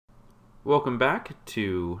Welcome back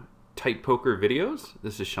to TightPoker videos.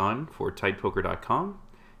 This is Sean for TightPoker.com.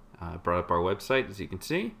 I brought up our website, as you can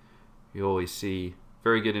see. You always see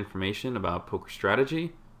very good information about poker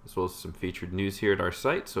strategy, as well as some featured news here at our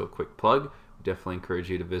site. So a quick plug, we definitely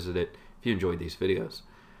encourage you to visit it if you enjoyed these videos.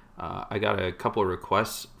 I got a couple of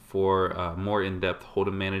requests for more in-depth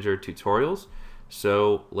Holdem Manager tutorials.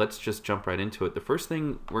 So let's just jump right into it. The first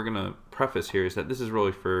thing we're going to preface here is that this is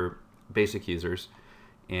really for basic users.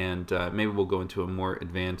 And maybe we'll go into a more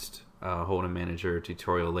advanced Holdem Manager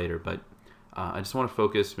tutorial later, but I just want to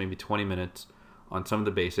focus maybe 20 minutes on some of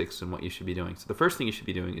the basics and what you should be doing. So the first thing you should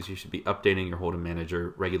be doing is you should be updating your Holdem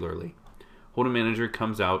Manager regularly. Holdem Manager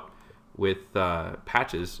comes out with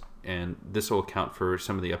patches, and this will account for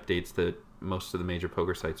some of the updates that most of the major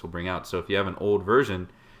poker sites will bring out. So if you have an old version,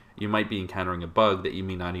 you might be encountering a bug that you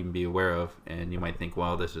may not even be aware of, and you might think,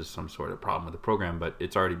 well, this is some sort of problem with the program, but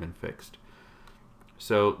it's already been fixed.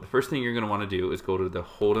 So the first thing you're going to want to do is go to the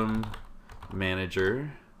Holdem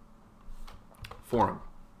Manager forum.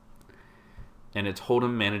 And it's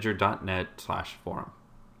holdemmanager.net/forum.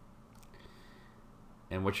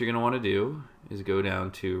 And what you're going to want to do is go down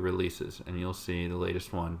to releases, and you'll see the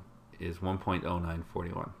latest one is 1.0941.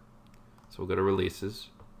 So we'll go to releases,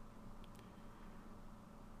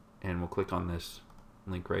 and we'll click on this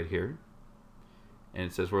link right here. And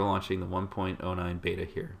it says we're launching the 1.09 beta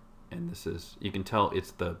here. And this is, you can tell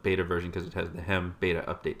it's the beta version because it has the hem beta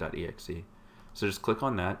update.exe. So just click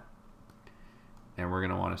on that, and we're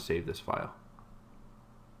going to want to save this file.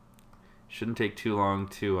 Shouldn't take too long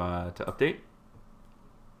to update.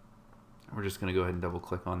 We're just going to go ahead and double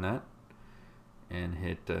click on that and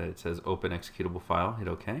hit, it says open executable file, hit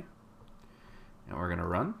OK. And we're going to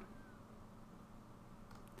run.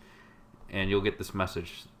 And you'll get this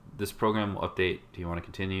message. This program will update. Do you want to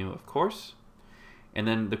continue? Of course. And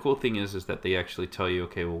then the cool thing is that they actually tell you,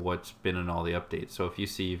 okay, well, what's been in all the updates. So if you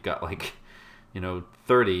see you've got like,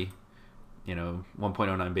 30,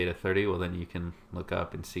 1.09 beta 30, well, then you can look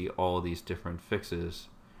up and see all these different fixes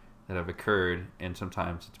that have occurred. And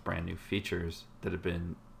sometimes it's brand new features that have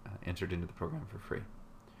been entered into the program for free.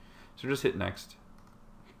 So just hit next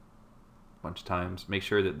a bunch of times. Make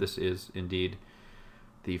sure that this is indeed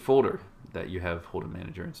the folder that you have Holdem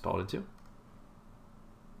Manager installed into.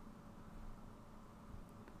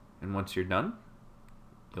 And once you're done,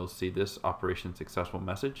 you'll see this operation successful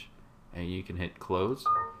message, and you can hit close.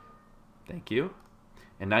 Thank you.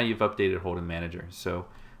 And now you've updated Holdem Manager. So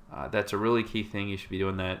that's a really key thing. You should be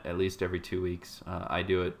doing that at least every 2 weeks. I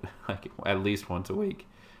do it like at least once a week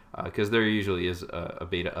because there usually is a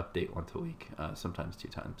beta update once a week, sometimes 2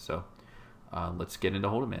 times. So let's get into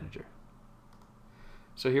Holdem Manager.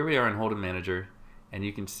 So here we are in Holdem Manager. And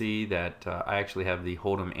you can see that I actually have the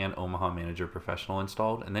Holdem and Omaha Manager Professional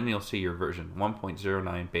installed. And then you'll see your version,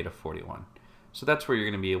 1.09 beta 41. So that's where you're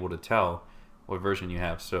going to be able to tell what version you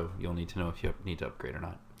have. So you'll need to know if you need to upgrade or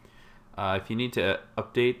not. If you need to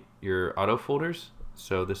update your auto folders,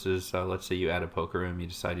 so this is, let's say you add a poker room, you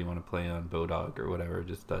decide you want to play on Bodog or whatever,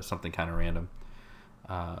 just something kind of random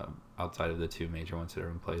outside of the 2 major ones that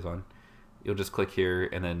everyone plays on. You'll just click here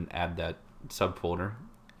and then add that subfolder,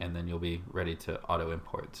 and then you'll be ready to auto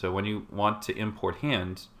import. So when you want to import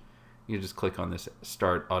hands, you just click on this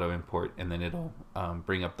start auto import, and then it'll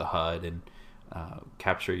bring up the HUD and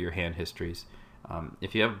capture your hand histories.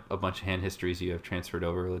 If you have a bunch of hand histories you have transferred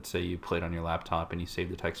over, let's say you played on your laptop and you save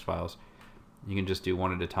the text files, you can just do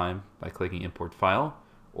one at a time by clicking import file,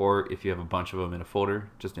 or if you have a bunch of them in a folder,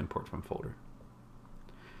 just import from folder.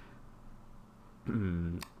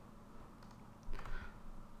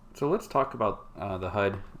 So let's talk about the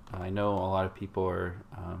HUD. I know a lot of people are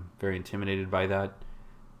very intimidated by that,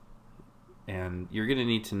 and you're going to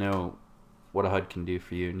need to know what a HUD can do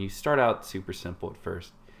for you. And you start out super simple at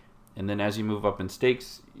first, and then as you move up in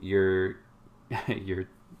stakes, I'm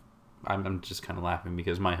just kind of laughing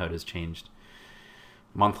because my HUD has changed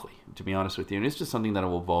monthly, to be honest with you, and it's just something that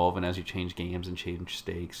will evolve. And as you change games and change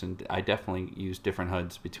stakes, and I definitely use different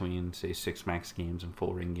HUDs between, say, 6 max games and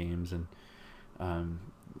full ring games, and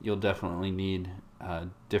you'll definitely need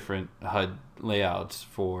different HUD layouts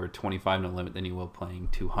for 25 no limit than you will playing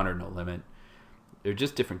 200 no limit. They're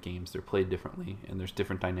just different games. They're played differently, and there's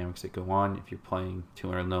different dynamics that go on. If you're playing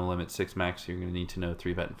 200 no limit 6 max, you're going to need to know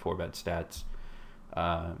 3-bet and 4-bet stats,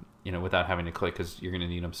 without having to click, because you're going to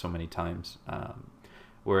need them so many times.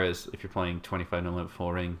 Whereas if you're playing 25 no limit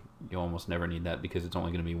full ring, you almost never need that because it's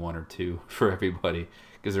only going to be 1 or 2 for everybody,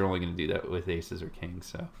 because they're only going to do that with aces or kings.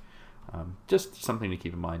 So just something to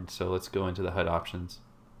keep in mind. So let's go into the HUD options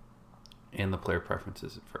and the player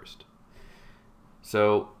preferences at first.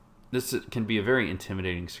 So this can be a very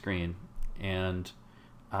intimidating screen, and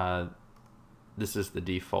this is the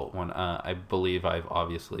default one. I believe I've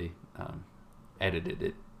obviously edited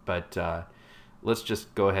it, but let's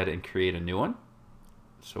just go ahead and create a new one.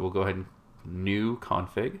 So we'll go ahead and new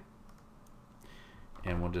config,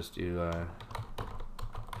 and we'll just do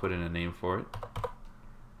put in a name for it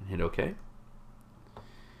and hit OK.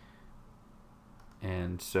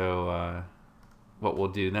 And so what we'll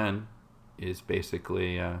do then is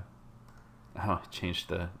basically change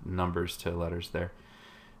the numbers to letters there.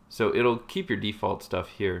 So it'll keep your default stuff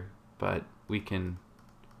here, but we can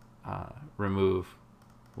we'll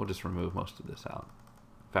just remove most of this out.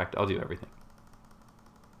 In fact, I'll do everything.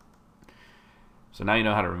 So now you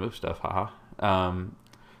know how to remove stuff, haha.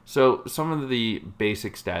 So some of the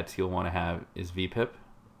basic stats you'll want to have is VPIP,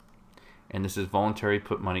 and this is voluntary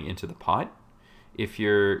put money into the pot. If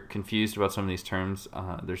you're confused about some of these terms,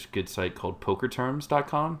 there's a good site called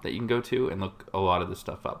pokerterms.com that you can go to and look a lot of this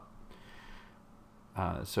stuff up.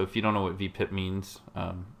 So if you don't know what VPIP means,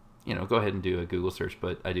 go ahead and do a Google search,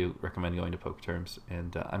 but I do recommend going to PokerTerms,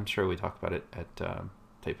 and I'm sure we talk about it at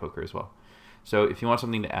TightPoker as well. So if you want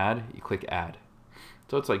something to add, you click Add.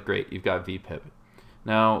 So it's like, great, you've got VPIP.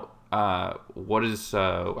 Now, how is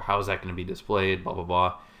that going to be displayed, blah, blah,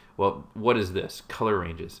 blah. Well, what is this? Color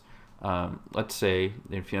ranges. Let's say,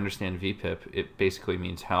 if you understand VPIP, it basically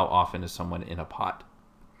means how often is someone in a pot.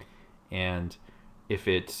 And if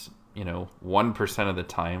it's 1% of the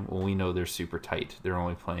time, well, we know they're super tight. They're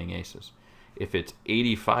only playing aces. If it's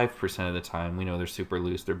 85% of the time, we know they're super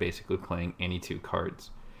loose. They're basically playing any two cards.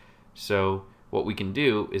 So what we can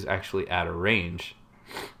do is actually add a range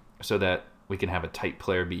so that we can have a tight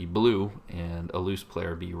player be blue and a loose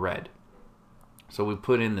player be red. So we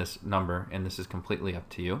put in this number, and this is completely up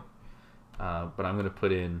to you. But I'm going to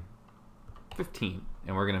put in 15,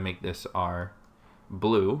 and we're going to make this our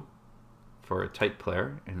blue for a tight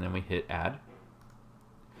player, and then we hit Add.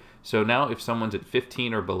 So now if someone's at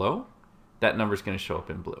 15 or below, that number is going to show up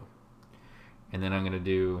in blue. And then I'm going to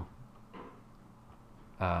do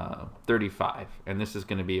 35, and this is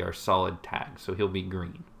going to be our solid tag, so he'll be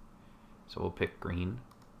green. So we'll pick green,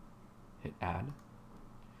 hit Add.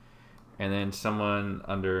 And then someone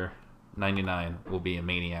under 99 will be a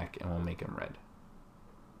maniac, and we'll make him red.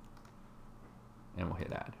 And we'll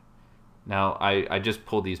hit Add. Now, I just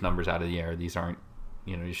pulled these numbers out of the air. These aren't,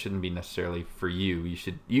 you shouldn't be necessarily for you.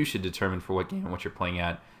 You should determine for what game and what you're playing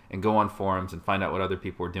at, and go on forums and find out what other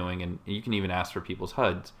people are doing, and you can even ask for people's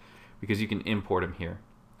HUDs, because you can import them here.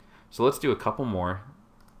 So let's do a couple more.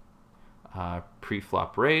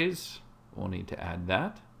 Pre-flop raise, we'll need to add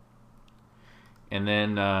that. And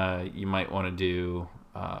then you might want to do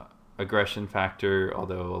aggression factor,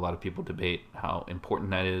 although a lot of people debate how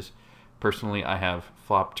important that is. Personally, I have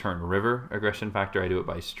flop, turn, river aggression factor. I do it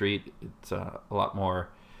by street. It's a lot more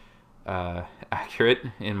accurate,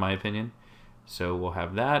 in my opinion. So we'll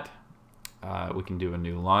have that. We can do a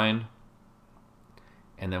new line.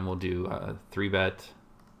 And then we'll do a 3-bet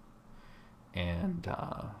and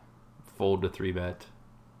fold to 3-bet.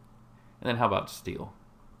 And then how about steal?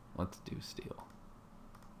 Let's do steal.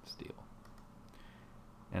 Steal.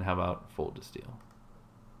 And how about fold to steal?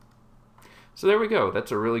 So there we go.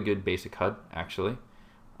 That's a really good basic HUD, actually.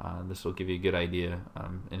 This will give you a good idea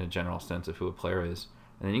in a general sense of who a player is.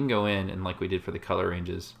 And then you can go in, and like we did for the color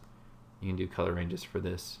ranges, you can do color ranges for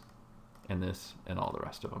this, and all the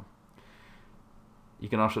rest of them. You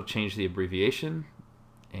can also change the abbreviation,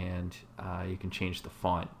 and you can change the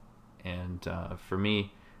font. And for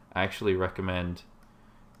me, I actually recommend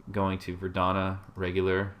going to Verdana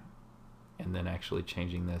regular, and then actually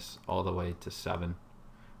changing this all the way to 7.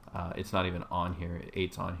 It's not even on here.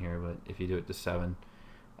 8's on here, but if you do it to 7,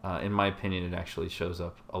 in my opinion, it actually shows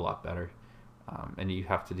up a lot better. And you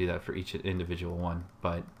have to do that for each individual one.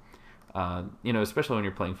 But especially when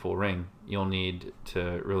you're playing full ring, you'll need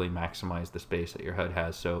to really maximize the space that your HUD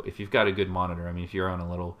has. So if you've got a good monitor, I mean, if you're on a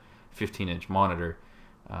little 15-inch monitor,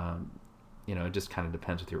 it just kind of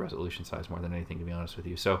depends with your resolution size more than anything, to be honest with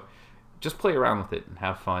you. So just play around with it and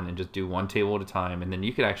have fun, and just do one table at a time. And then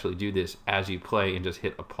you could actually do this as you play and just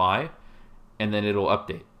hit apply, and then it'll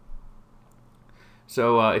update.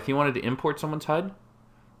 So if you wanted to import someone's HUD,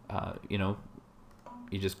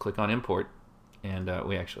 you just click on import, and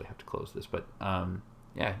we actually have to close this, but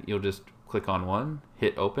yeah, you'll just click on one,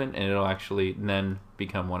 hit open, and it'll actually then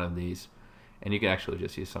become one of these, and you can actually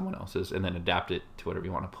just use someone else's and then adapt it to whatever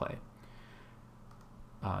you want to play.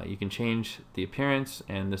 You can change the appearance,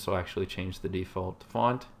 and this will actually change the default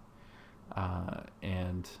font,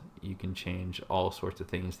 and you can change all sorts of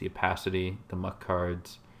things, the opacity, the muck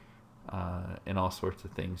cards, and all sorts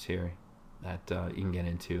of things here that you can get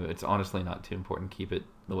into. It's honestly not too important. Keep it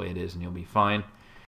the way it is and you'll be fine.